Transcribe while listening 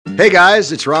Hey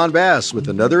guys, it's Ron Bass with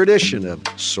another edition of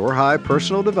Soar High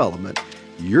Personal Development,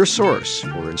 your source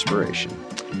for inspiration.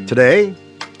 Today,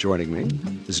 joining me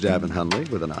is Davin Hunley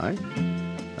with an I,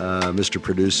 Mr.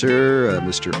 Producer,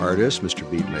 Mr. Artist, Mr.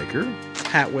 Beatmaker.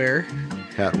 Hatware.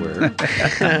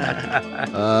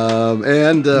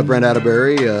 And Brent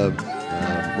Atterbury,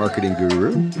 Marketing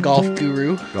Guru. Golf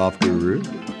Guru.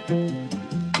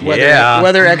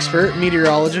 Weather expert,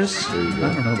 meteorologist. There you go.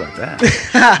 I don't know about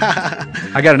that.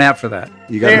 I got an app for that.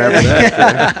 You got an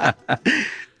app for that?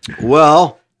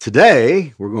 Well,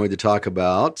 today we're going to talk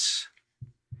about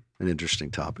an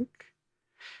interesting topic.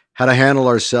 How to handle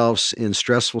ourselves in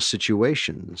stressful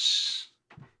situations.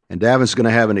 And Davin's going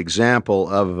to have an example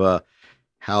of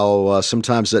how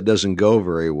sometimes that doesn't go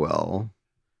very well.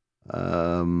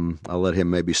 I'll let him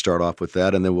maybe start off with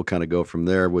that, and then we'll kind of go from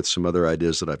there with some other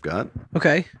ideas that I've got.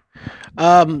 Okay.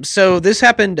 So this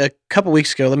happened a couple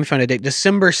weeks ago. Let me find a date.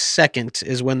 December 2nd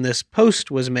is when this post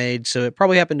was made, so it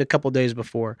probably happened a couple days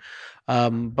before.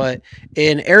 But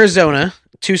in Arizona,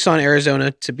 Tucson,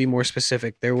 Arizona, to be more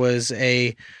specific, there was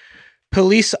a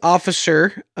police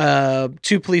officer,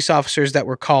 two police officers that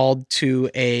were called to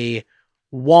a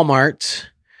Walmart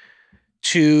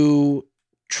to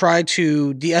try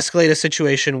to de-escalate a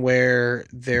situation where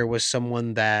there was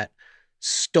someone that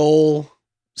stole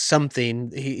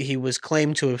something. He was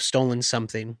claimed to have stolen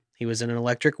something. He was in an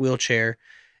electric wheelchair,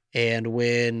 and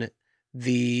when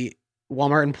the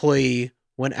Walmart employee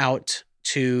went out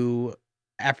to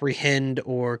apprehend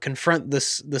or confront the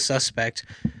suspect,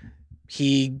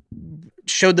 he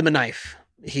showed them a knife.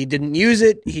 He didn't use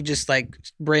it. He just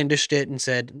brandished it and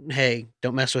said, "Hey,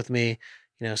 don't mess with me,"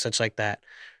 such like that.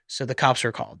 So the cops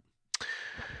were called.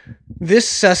 This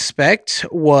suspect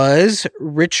was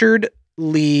Richard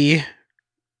Lee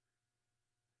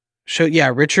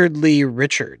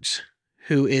Richards,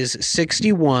 who is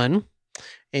 61.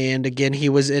 And again, he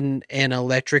was in an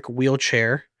electric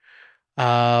wheelchair.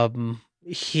 So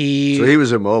he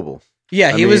was immobile.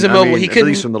 Yeah, he was immobile. He couldn't,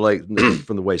 at least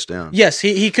from the waist down. Yes,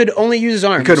 he could only use his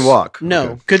arms. He couldn't walk.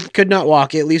 No, okay. could not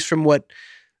walk, at least from what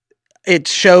it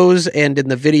shows and in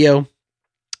the video.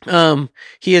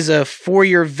 He is a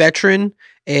 4-year veteran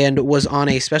and was on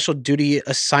a special duty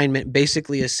assignment,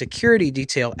 basically a security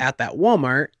detail at that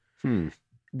Walmart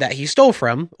that he stole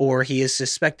from, or he is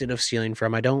suspected of stealing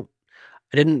from. I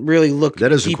didn't really look. That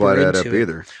doesn't quite add up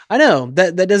either. I know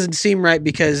that doesn't seem right,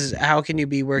 because how can you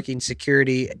be working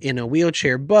security in a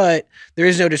wheelchair? But there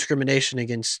is no discrimination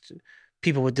against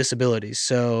people with disabilities.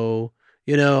 So,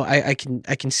 I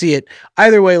can see it.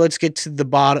 Either way, let's get to the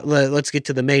bottom. Let's get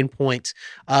to the main point.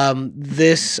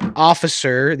 These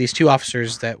two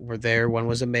officers that were there, one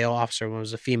was a male officer, one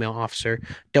was a female officer.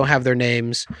 Don't have their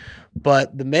names,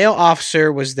 but the male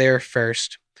officer was there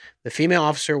first. The female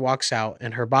officer walks out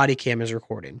and her body cam is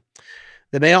recording.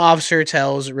 The male officer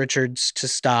tells Richards to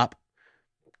stop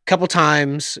a couple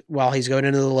times while he's going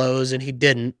into the Lowe's, and he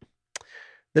didn't.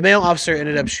 The male officer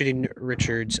ended up shooting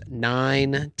Richards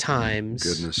 9 times.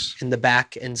 Goodness. In the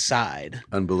back and side.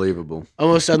 Unbelievable.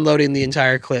 Almost unloading the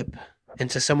entire clip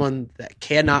into someone that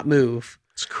cannot move.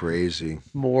 It's crazy.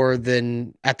 More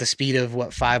than at the speed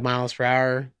of 5 miles per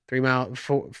hour, 3 miles,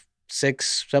 4,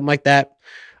 6, something like that.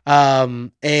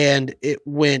 And it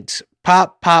went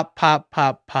pop, pop, pop,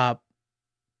 pop, pop,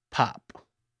 pop. Wow.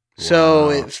 So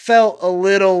it felt a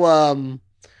little,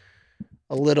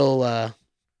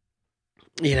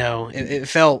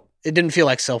 it didn't feel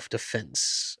like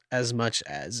self-defense as much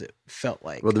as it felt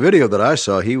like. Well, the video that I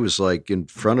saw, he was in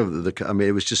front of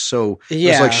it was just so, it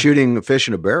was like shooting a fish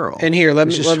in a barrel. And here,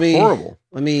 horrible.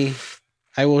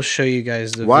 I will show you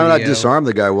guys the Why video. not disarm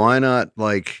the guy? Why not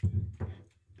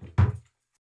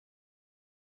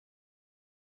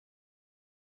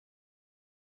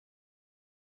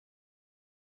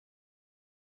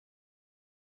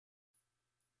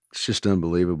it's just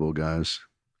unbelievable, guys.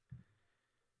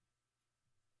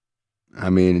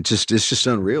 It's just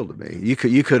unreal to me. You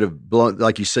could have blown,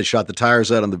 like you said, shot the tires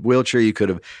out on the wheelchair. You could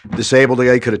have disabled the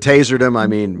guy. You could have tasered him.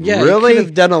 Really? You could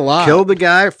have done a lot. Killed the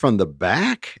guy from the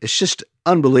back? It's just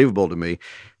unbelievable to me.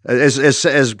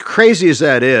 As crazy as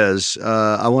that is,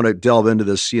 I want to delve into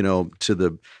this, to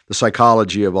the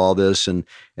psychology of all this and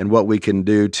what we can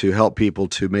do to help people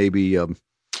to maybe, how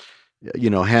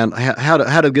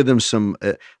to give them some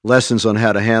lessons on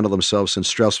how to handle themselves in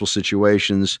stressful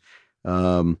situations,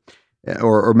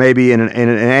 or maybe in an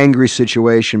angry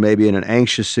situation, maybe in an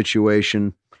anxious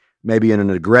situation, maybe in an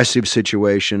aggressive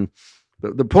situation.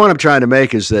 The point I'm trying to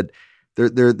make is that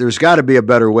there's got to be a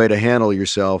better way to handle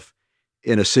yourself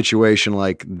in a situation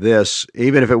like this,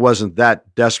 even if it wasn't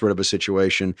that desperate of a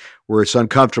situation where it's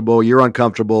uncomfortable, you're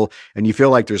uncomfortable, and you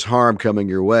feel like there's harm coming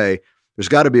your way, there's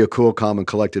got to be a cool, calm, and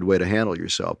collected way to handle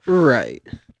yourself. Right.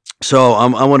 So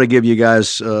I want to give you guys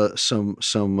some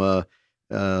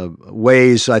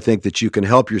ways I think that you can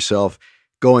help yourself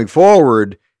going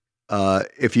forward.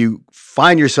 If you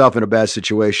find yourself in a bad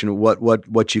situation,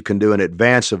 what you can do in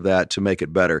advance of that to make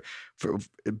it better. For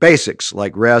basics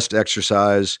like rest,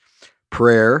 exercise,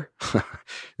 prayer.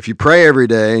 If you pray every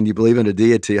day and you believe in a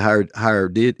deity,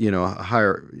 higher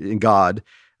in God,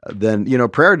 then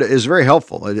prayer is very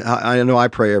helpful. I know I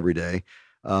pray every day,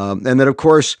 and then of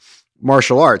course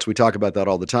martial arts. We talk about that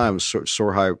all the time.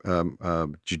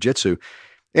 Sohei jiu-jitsu.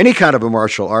 Any kind of a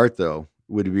martial art, though,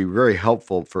 would be very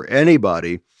helpful for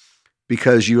anybody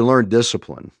because you learn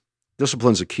discipline.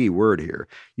 Discipline's a key word here.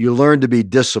 You learn to be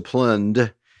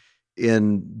disciplined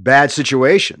in bad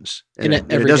situations. And it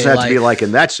doesn't have to be like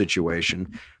in that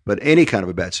situation, but any kind of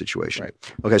a bad situation. Right.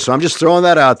 Okay, so I'm just throwing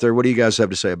that out there. What do you guys have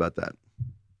to say about that?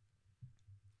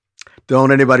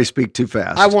 Don't anybody speak too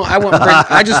fast.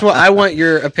 I want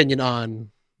your opinion on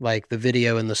like the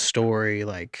video and the story.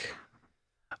 Like,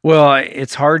 well,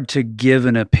 it's hard to give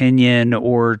an opinion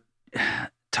or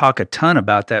talk a ton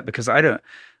about that because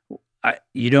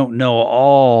you don't know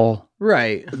all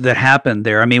right that happened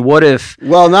there. I mean, what if?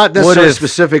 Well, not necessarily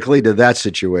specifically to that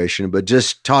situation, but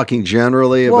just talking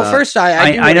generally about. Well, first,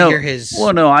 I know. Hear his.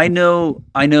 Well, no, I know.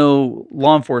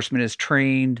 Law enforcement is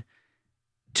trained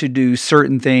to do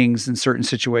certain things in certain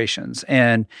situations,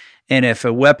 and if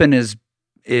a weapon is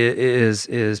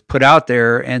put out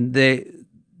there, and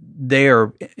they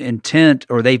are intent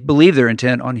or they believe they're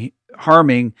intent on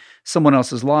harming someone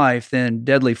else's life, then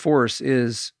deadly force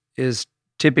is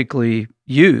typically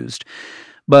used.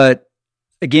 But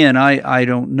again, I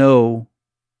don't know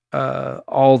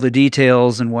all the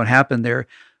details and what happened there.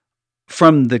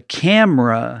 From the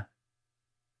camera,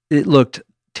 it looked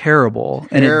terrible.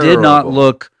 And it did not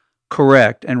look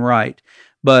correct and right.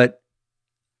 But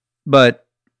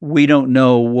we don't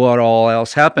know what all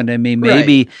else happened. I mean,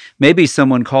 maybe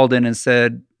someone called in and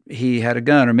said he had a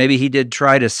gun, or maybe he did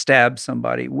try to stab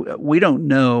somebody. We don't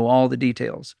know all the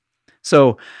details.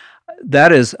 So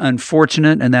that is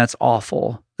unfortunate, and that's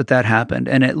awful that happened.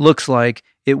 And it looks like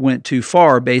it went too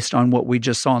far based on what we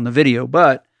just saw in the video.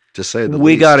 But to say the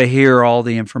we got to hear all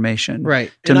the information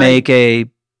to make a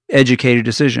educated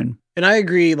decision. And I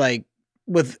agree, like,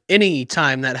 with any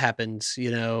time that happens,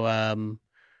 anytime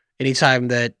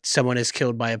that someone is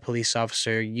killed by a police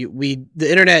officer, the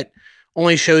internet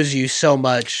only shows you so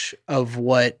much of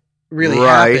what really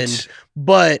happened.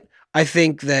 But I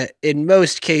think that in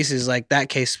most cases, like that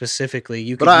case specifically,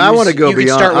 you. But I want to go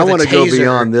beyond. I want to go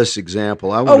beyond this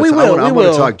example. I want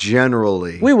to talk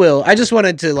generally. We will. I just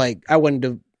wanted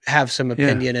to have some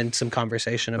opinion and some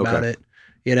conversation about it.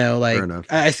 Fair enough.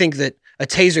 I think that a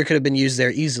taser could have been used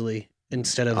there easily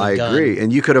instead of a gun. I agree.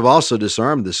 And you could have also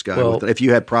disarmed this guy if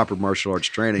you had proper martial arts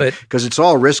training, because it's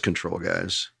all risk control,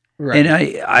 guys. Right.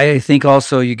 And I think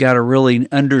also you got to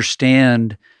really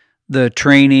understand the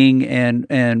training, and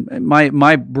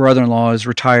my brother-in-law is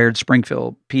retired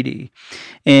Springfield PD,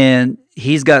 and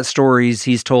he's got stories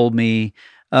he's told me.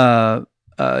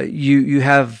 You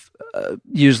have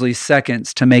usually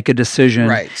seconds to make a decision,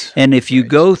 right? And if you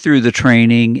go through the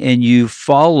training and you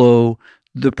follow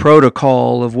the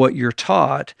protocol of what you're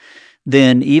taught,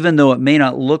 then even though it may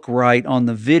not look right on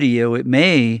the video, it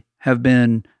may have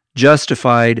been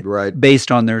justified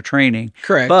based on their training.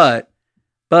 Correct.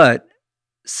 But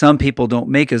some people don't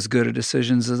make as good of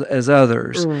decisions as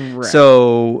others. Right.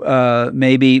 So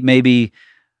maybe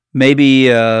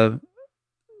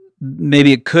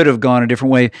it could have gone a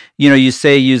different way. You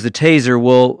say use the taser.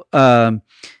 Well,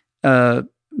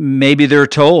 maybe they're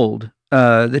told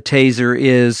the taser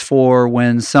is for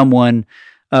when someone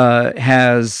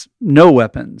has no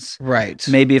weapons. Right.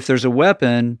 Maybe if there's a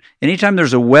weapon, anytime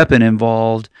there's a weapon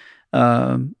involved,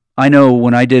 I know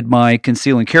when I did my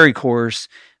conceal and carry course,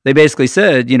 they basically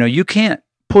said, you can't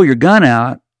pull your gun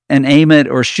out and aim it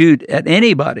or shoot at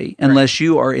anybody unless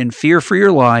you are in fear for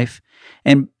your life.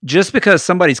 And just because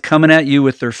somebody's coming at you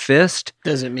with their fist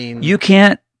doesn't mean you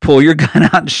can't pull your gun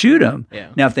out and shoot them. Yeah.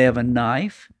 Now, if they have a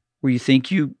knife where you think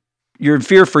you're in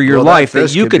fear for your life,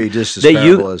 that you could be just as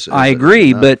terrible as I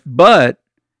agree, but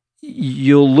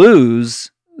you'll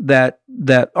lose that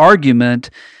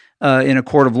argument in a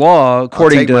court of law.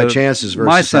 According I'll take to my chances versus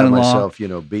my son-in-law, myself,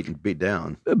 beat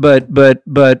down. But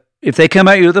if they come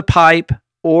at you with a pipe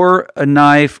or a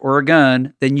knife or a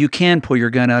gun, then you can pull your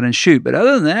gun out and shoot. But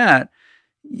other than that,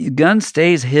 your gun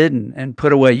stays hidden and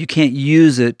put away. You can't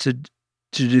use it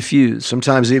to diffuse.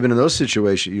 Sometimes even in those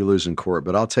situations you lose in court,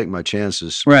 but I'll take my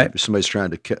chances. Right. If somebody's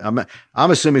trying to kill,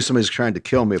 I'm assuming somebody's trying to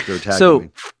kill me if they're attacking So me.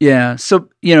 yeah, so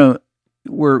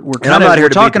we're And kind I'm of not here we're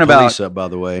to talking beat the about police up, by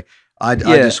the way. I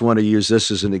just want to use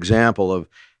this as an example of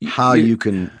how you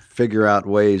can figure out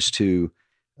ways to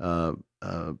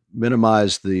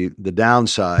minimize the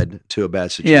downside to a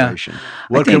bad situation.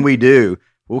 What can we do?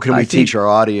 What can we teach our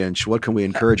audience? What can we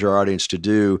encourage our audience to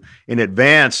do in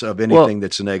advance of anything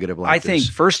that's negative like this? I think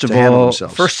first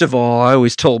of all, I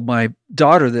always told my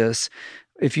daughter this.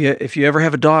 If you ever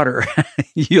have a daughter,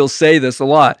 you'll say this a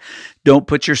lot. Don't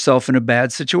put yourself in a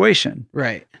bad situation.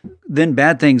 Right. Then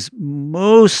bad things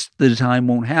most of the time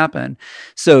won't happen.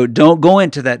 So don't go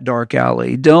into that dark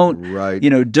alley. Don't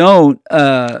don't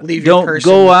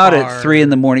go out at 3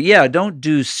 a.m. Yeah, don't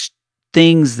do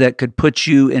things that could put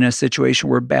you in a situation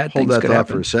where bad things could happen. Hold that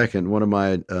thought for a second. One of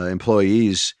my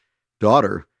employees'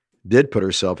 daughter did put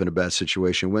herself in a bad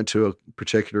situation, went to a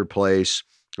particular place,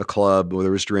 a club where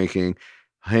there was drinking,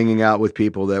 hanging out with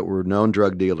people that were known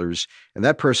drug dealers. And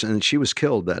that person, and she was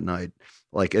killed that night,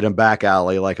 like in a back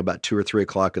alley, like about 2 or 3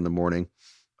 o'clock in the morning.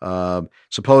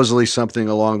 Supposedly something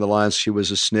along the lines, she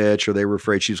was a snitch, or they were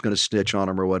afraid she was going to snitch on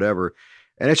them or whatever.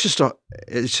 And it's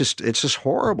just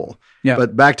horrible. Yeah.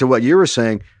 But back to what you were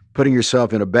saying, putting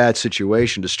yourself in a bad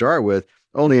situation to start with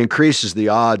only increases the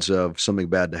odds of something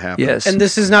bad to happen. Yes. And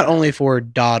this is not only for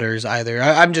daughters either.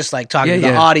 I'm just like talking to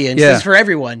the audience. Yeah. This is for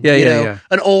everyone.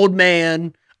 An old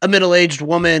man, a middle-aged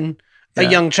woman, a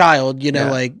young child,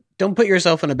 like don't put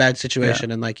yourself in a bad situation.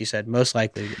 Yeah. And like you said, most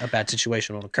likely a bad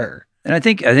situation will occur. And I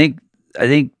think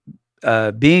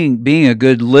being a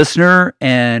good listener,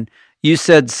 and you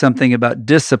said something about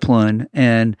discipline,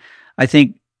 and I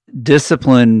think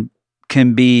discipline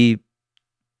can be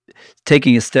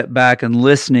taking a step back and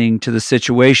listening to the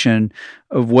situation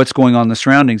of what's going on in the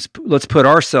surroundings. Let's put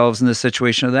ourselves in the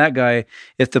situation of that guy.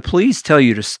 If the police tell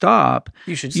you to stop,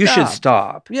 you should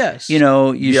stop. Yes. You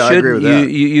should. I agree with that.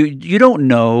 You don't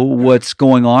know what's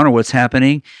going on or what's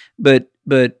happening, but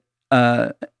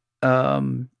I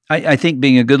think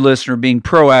being a good listener, being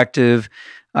proactive,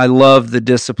 I love the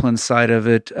discipline side of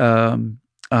it. You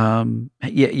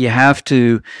have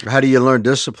to. How do you learn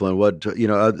discipline?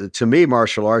 To me,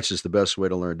 martial arts is the best way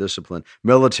to learn discipline.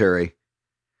 Military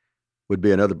would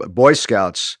be another. Boy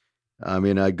Scouts. I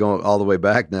mean, I go all the way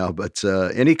back now, but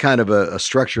any kind of a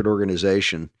structured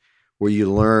organization where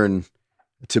you learn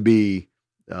to be,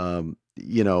 you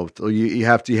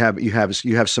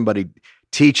have somebody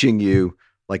teaching you,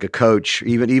 like a coach.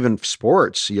 Even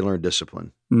sports, you learn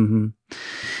discipline. Mm-hmm.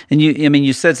 And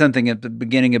you said something at the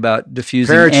beginning about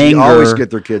diffusing Parents anger. Always get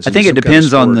their kids. I think it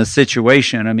depends on the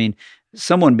situation. I mean,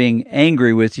 someone being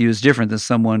angry with you is different than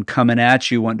someone coming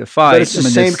at you wanting to fight. But it's the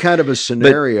same kind of a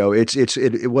scenario.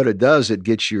 What it does. It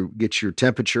gets your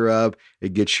temperature up.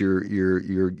 It gets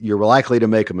you're likely to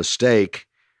make a mistake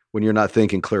when you're not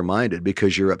thinking clear-minded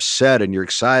because you're upset and you're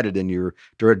excited and your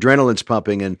adrenaline's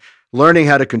pumping, and learning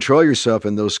how to control yourself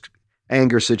in those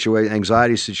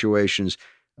anxiety situations.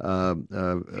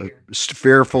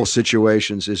 Fearful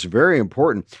situations is very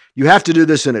important. You have to do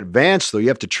this in advance, though. You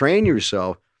have to train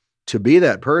yourself to be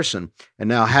that person. And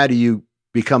now, how do you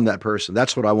become that person?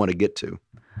 That's what I want to get to.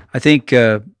 I think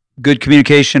good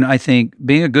communication. I think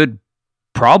being a good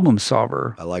problem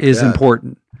solver is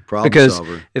important. Because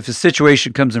if a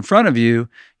situation comes in front of you,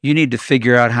 you need to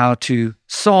figure out how to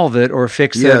solve it or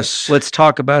fix it. Let's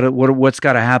talk about it. What's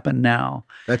got to happen now?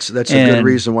 That's a good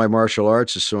reason why martial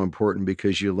arts is so important,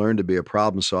 because you learn to be a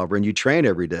problem solver and you train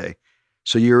every day.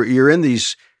 So you're in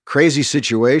these crazy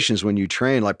situations when you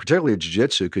train, like particularly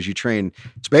jiu-jitsu, because you train.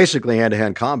 It's basically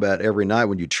hand-to-hand combat every night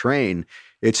when you train.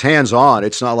 It's hands-on.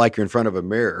 It's not like you're in front of a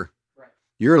mirror.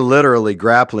 You're literally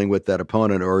grappling with that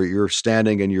opponent, or you're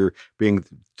standing and you're being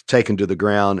taken to the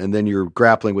ground, and then you're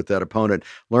grappling with that opponent,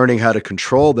 learning how to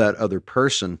control that other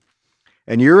person.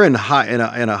 And you're in a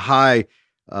high,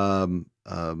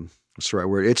 what's the right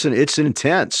word? It's an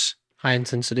intense. High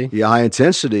intensity. Yeah, high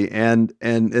intensity. And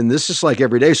this is like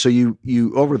every day. So you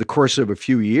over the course of a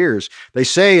few years, they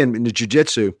say in the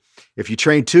jiu-jitsu, if you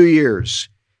train 2 years,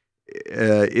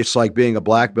 it's like being a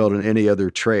black belt in any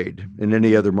other trade, in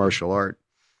any other martial art.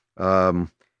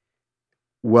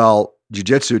 Well,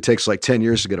 jiu-jitsu takes like 10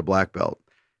 years to get a black belt,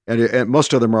 and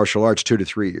most other martial arts 2 to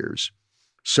 3 years.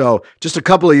 So just a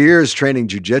couple of years training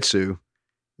jiu-jitsu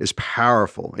is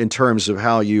powerful in terms of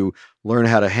how you learn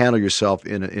how to handle yourself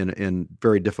in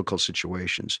very difficult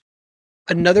situations.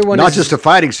 Another one, not just a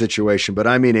fighting situation, but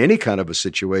I mean any kind of a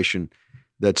situation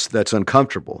that's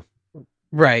uncomfortable.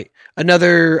 Right.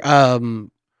 Another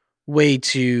way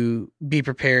to be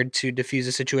prepared to diffuse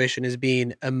a situation is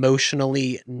being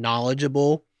emotionally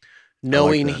knowledgeable,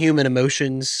 knowing that. human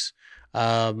emotions,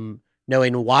 knowing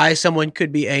why someone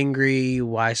could be angry,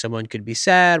 why someone could be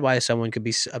sad, why someone could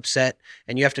be upset.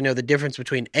 And you have to know the difference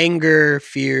between anger,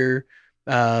 fear,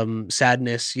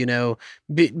 sadness,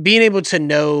 being able to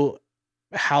know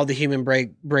how the human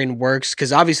brain works.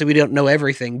 Because obviously we don't know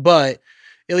everything, but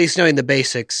at least knowing the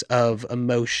basics of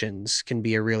emotions can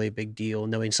be a really big deal.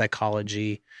 Knowing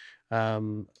psychology,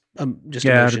 just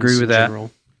I'd agree with that.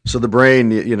 General. So the brain,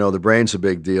 the brain's a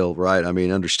big deal, right? I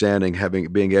mean, understanding,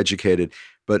 being educated,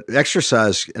 but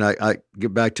exercise, and I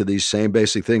get back to these same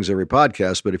basic things every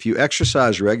podcast, but if you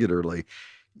exercise regularly,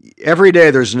 every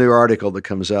day there's a new article that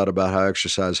comes out about how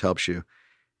exercise helps you.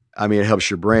 I mean, it helps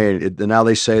your brain. Now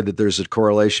they say that there's a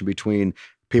correlation between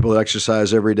people that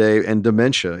exercise every day and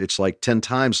dementia. It's like 10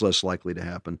 times less likely to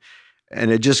happen.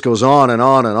 And it just goes on and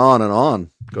on and on and on.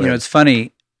 Go ahead. It's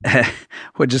funny.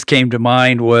 What just came to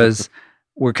mind was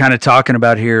we're kind of talking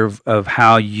about here of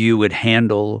how you would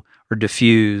handle or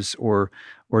diffuse or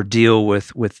deal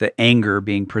with the anger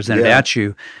being presented at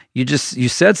you. You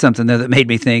said something there that made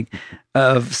me think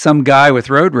of some guy with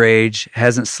road rage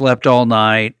hasn't slept all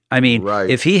night. I mean,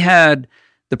 if he had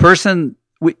the person,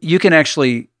 you can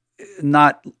actually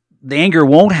not, the anger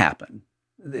won't happen.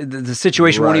 The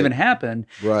situation won't even happen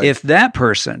if that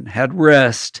person had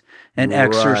rest and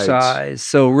exercise.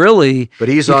 So really, but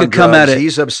he's on drugs. Come at it.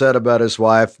 He's upset about his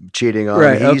wife cheating on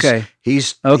him.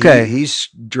 He's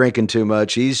drinking too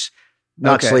much. He's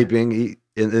not sleeping.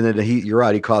 You're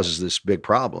right. He causes this big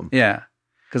problem. Yeah.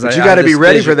 But you got to be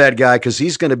ready for that guy because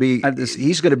he's going to be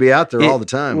out there all the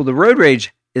time. Well, the road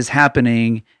rage is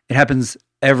happening. It happens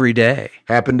every day.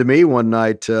 Happened to me one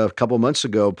night a couple months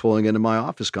ago, pulling into my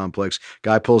office complex.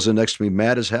 Guy pulls in next to me,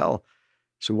 mad as hell.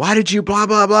 So why did you blah,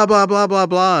 blah, blah, blah, blah, blah,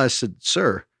 blah? I said,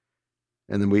 sir.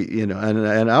 And then we,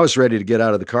 and I was ready to get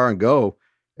out of the car and go.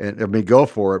 And go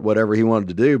for it, whatever he wanted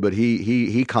to do. But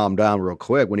he calmed down real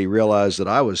quick when he realized that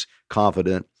I was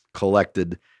confident,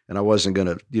 collected, and I wasn't going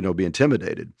to, be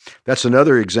intimidated. That's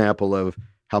another example of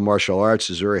how martial arts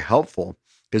is very helpful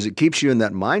because it keeps you in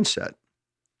that mindset.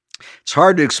 It's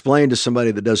hard to explain to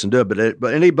somebody that doesn't do it,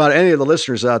 but any of the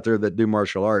listeners out there that do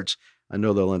martial arts, I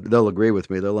know they'll agree with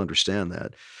me. They'll understand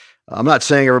that. I'm not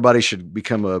saying everybody should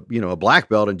become a black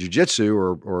belt in jiu-jitsu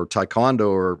or taekwondo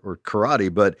or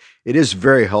karate, but it is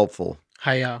very helpful.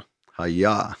 Hiya. You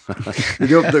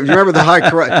remember the high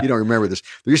karate? You don't remember this.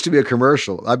 There used to be a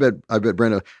commercial. I bet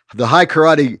Brenda, the high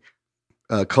karate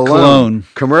cologne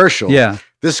commercial. Yeah.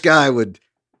 This guy would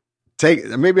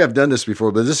maybe I've done this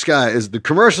before, but the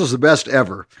commercial's the best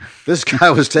ever. This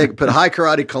guy was put high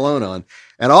karate cologne on,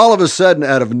 and all of a sudden,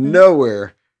 out of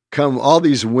nowhere, come all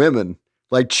these women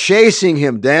like chasing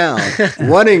him down,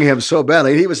 wanting him so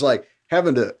badly. And he was like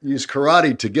having to use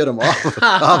karate to get him off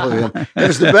of him. It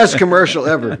was the best commercial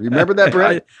ever. You remember that,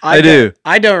 Brent? I do.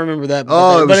 I don't remember that,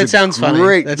 but it sounds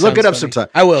funny. Look it up sometime.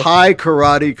 I will. High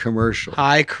karate commercial.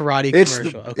 High karate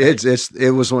commercial.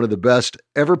 It was one of the best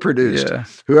ever produced. Yeah.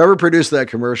 Whoever produced that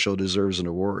commercial deserves an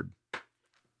award.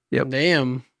 Yep.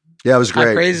 Damn. Yeah, it was great.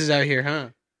 High praises out here, huh?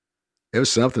 It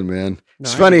was something, man.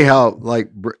 It's funny how,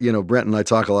 Brent and I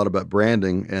talk a lot about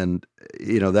branding, and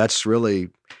that's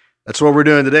what we're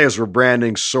doing today. Is we're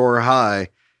branding Soar High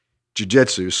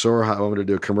Jiu-Jitsu. Soar High. I'm going to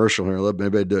do a commercial here.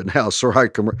 Maybe I do it now. Soar High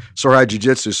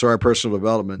Jiu-Jitsu. Soar High Personal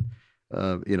Development.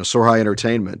 Soar High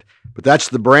Entertainment. But that's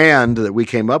the brand that we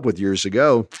came up with years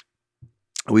ago.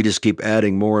 We just keep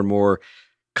adding more and more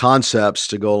concepts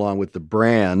to go along with the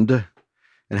brand.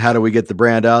 And how do we get the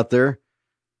brand out there?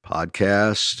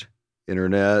 Podcast,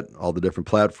 internet, all the different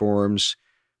platforms,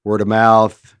 word of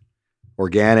mouth,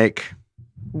 organic.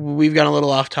 We've gone a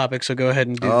little off topic, so go ahead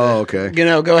and do okay.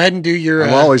 Go ahead and do your...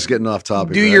 I'm always getting off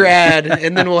topic. Do your ad,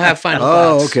 and then we'll have final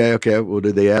thoughts. Okay. We'll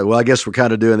do the ad. Well, I guess we're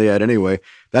kind of doing the ad anyway.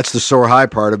 That's the Soar High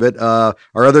part of it. Our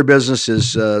other business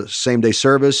is same-day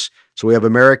service. So we have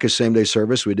America's same-day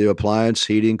service. We do appliance,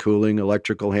 heating, cooling,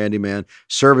 electrical, handyman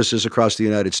services across the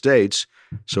United States.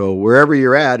 So wherever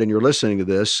you're at and you're listening to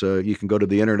this, you can go to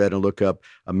the internet and look up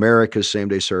America's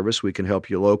same-day service. We can help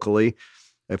you locally.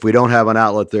 If we don't have an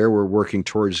outlet there, we're working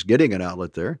towards getting an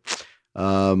outlet there.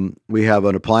 We have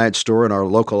an appliance store in our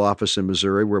local office in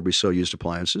Missouri where we sell used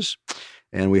appliances.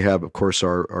 And we have, of course,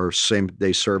 our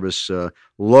same-day service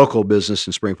local business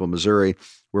in Springfield, Missouri,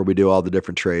 where we do all the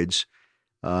different trades.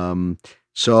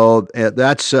 So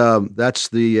that's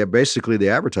basically the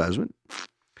advertisement.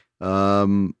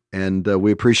 And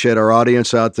we appreciate our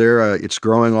audience out there. It's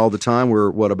growing all the time.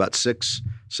 We're about 6,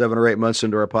 7, or 8 months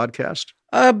into our podcast.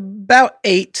 About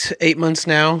 8 months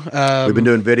now. We've been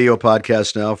doing video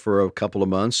podcasts now for a couple of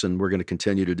months, and we're going to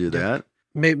continue to do that.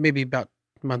 Maybe about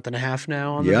a month and a half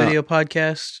now on the Yeah. video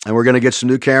podcast. And we're going to get some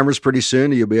new cameras pretty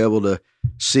soon. You'll be able to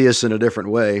see us in a different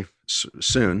way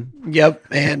soon. Yep,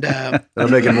 and That'll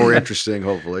make it more interesting,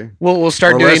 hopefully. we'll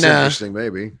start Or doing less interesting,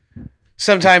 maybe.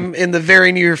 sometime in the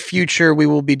very near future. We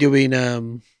will be doing a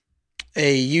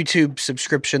YouTube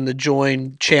subscription, the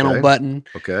join channel Okay. button,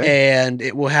 Okay. and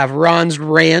it will have Ron's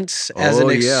rants as Oh,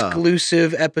 an yeah.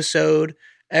 exclusive episode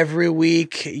every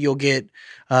week. You'll get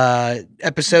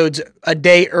episodes a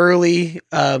day early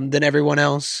than everyone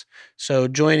else. So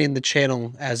joining the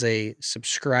channel as a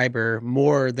subscriber,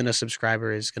 more than a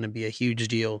subscriber, is going to be a huge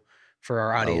deal for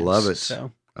our audience. love it.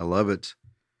 So I love it.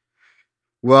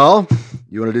 Well,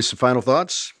 you want to do some final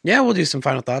thoughts? yeah, we'll do some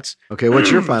final thoughts. Okay,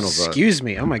 what's your final thought? Excuse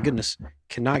me. Oh my goodness.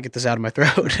 Cannot get this out of my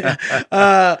throat.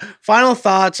 Final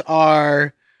thoughts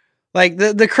are like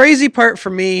the crazy part for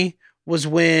me was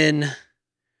when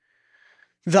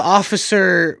the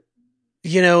officer,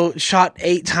 shot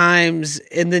 8 times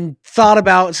and then thought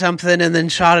about something and then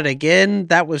shot it again.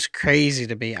 That was crazy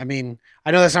to me. I mean,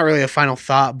 I know that's not really a final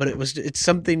thought, but it's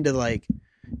something to like,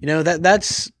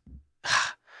 that's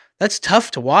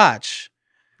tough to watch.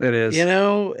 It is.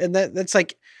 And that's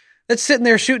sitting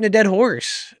there shooting a dead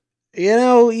horse.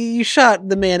 You shot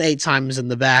the man 8 times in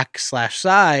the back /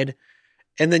 side,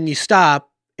 and then you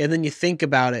stop, and then you think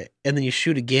about it, and then you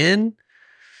shoot again.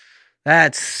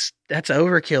 That's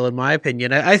overkill in my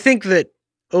opinion. I think that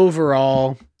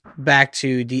overall, back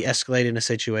to de-escalating a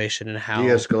situation and how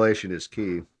De-escalation is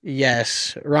key.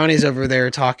 yes, Ronnie's over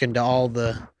there talking to all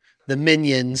the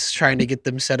minions, trying to get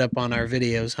them set up on our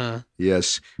videos, huh?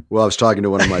 Yes. Well, I was talking to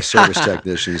one of my service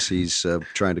technicians. He's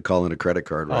trying to call in a credit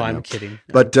card right now. I'm kidding.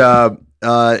 But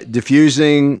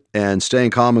diffusing and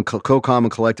staying calm and calm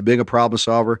and collected, being a problem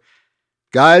solver,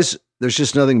 guys, there's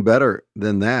just nothing better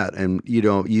than that. And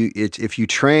if you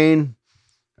train,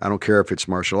 I don't care if it's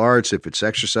martial arts, if it's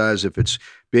exercise, if it's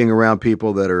being around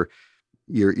people that are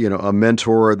a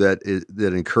mentor that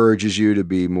encourages you to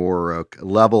be more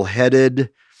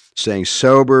level-headed, staying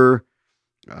sober.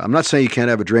 I'm not saying you can't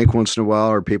have a drink once in a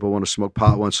while or people want to smoke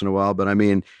pot once in a while, but I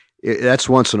mean, that's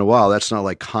once in a while. That's not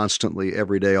like constantly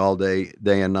every day, all day,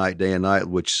 day and night,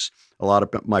 which a lot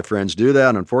of my friends do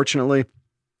that. Unfortunately,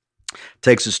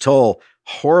 takes its toll,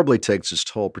 horribly takes its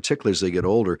toll, particularly as they get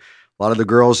older. A lot of the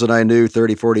girls that I knew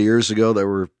 30, 40 years ago that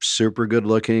were super good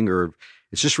looking, or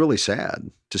it's just really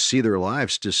sad to see their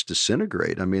lives just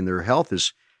disintegrate. I mean, their health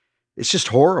it's just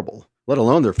horrible, let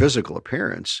alone their physical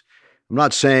appearance. I'm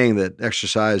not saying that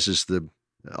exercise is the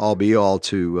all be all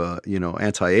to,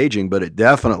 anti-aging, but it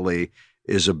definitely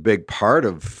is a big part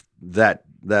of that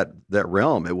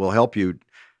realm. It will help you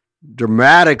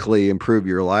dramatically improve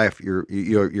your life.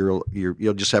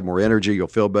 You'll just have more energy. You'll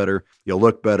feel better. You'll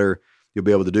look better. You'll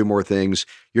be able to do more things.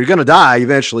 You're going to die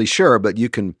eventually, sure, but you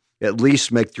can at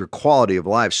least make your quality of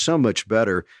life so much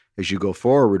better as you go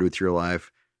forward with your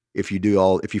life if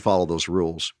you follow those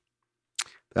rules.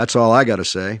 That's all I got to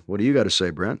say. What do you got to say,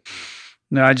 Brent?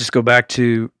 No, I just go back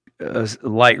to a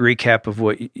light recap of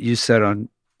what you said on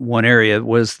one area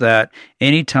was that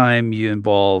anytime you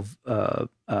involve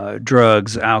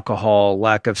drugs, alcohol,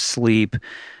 lack of sleep,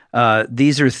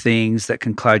 these are things that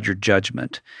can cloud your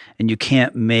judgment, and you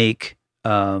can't make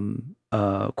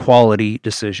quality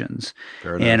decisions.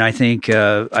 Fair enough. And I think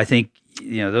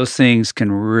those things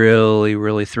can really,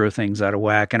 really throw things out of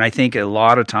whack. And I think a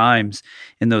lot of times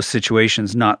in those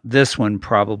situations, not this one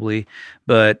probably,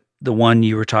 but the one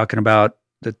you were talking about,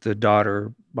 that the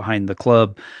daughter behind the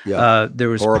club, there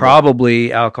was Horrible.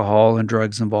 probably alcohol and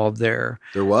drugs involved there.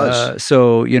 There was.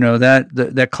 So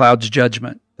that clouds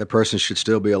judgment. That person should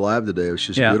still be alive today. It was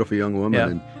just a beautiful young woman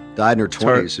and died in her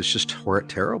 20s. It's just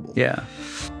terrible. Yeah.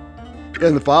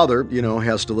 And the father,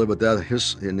 has to live with that.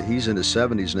 And he's in his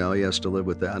 70s now. He has to live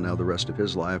with that now the rest of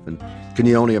his life. And can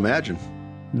you only imagine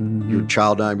your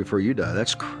child dying before you die?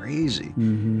 That's crazy.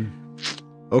 Mm-hmm.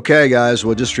 Okay, guys.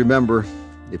 Well, just remember,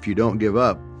 if you don't give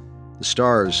up, the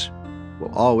stars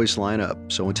will always line up.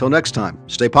 So until next time,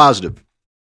 stay positive.